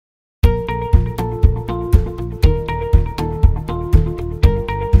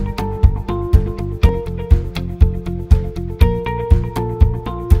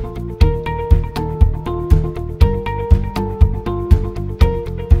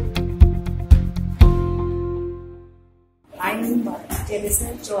am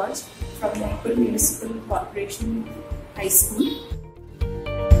Teresa George from Nagpur Municipal Corporation High School.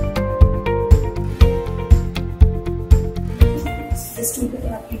 The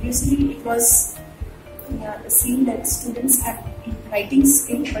student, previously it was seen that students have writing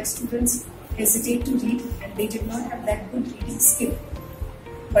skill, but students hesitate to read and they did not have that good reading skill.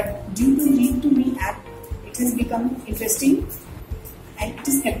 But due to ReadToMe app, it has become interesting and it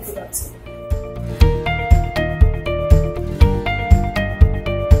is helpful also.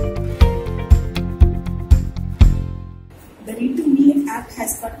 The ReadToMe app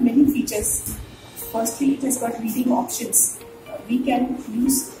has got many features. Firstly, it has got reading options. We can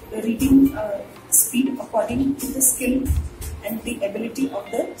use the reading speed according to the skill and the ability of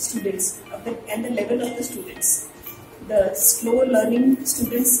the students and the level of the students. The slow learning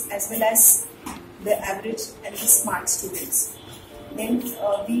students as well as the average and the smart students. Then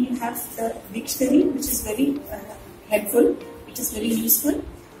we have the dictionary, which is very helpful, which is very useful.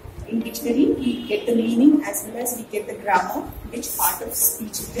 In dictionary, we get the meaning as well as we get the grammar, which part of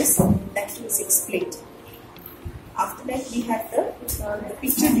speech it is, that is explained. After that, we have the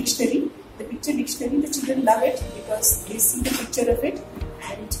picture dictionary. The picture dictionary, the children love it because they see the picture of it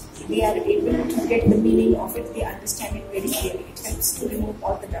and they are able to get the meaning of it. They understand it very clearly. It helps to remove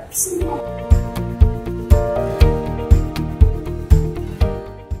all the doubts.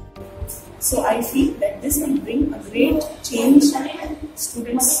 So I feel that this will bring a great change.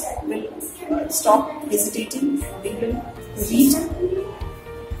 Students will stop hesitating. They will read.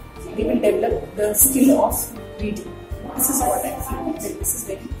 They will develop the skill of reading. This is what I feel that this is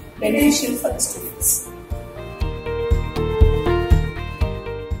very beneficial for the students.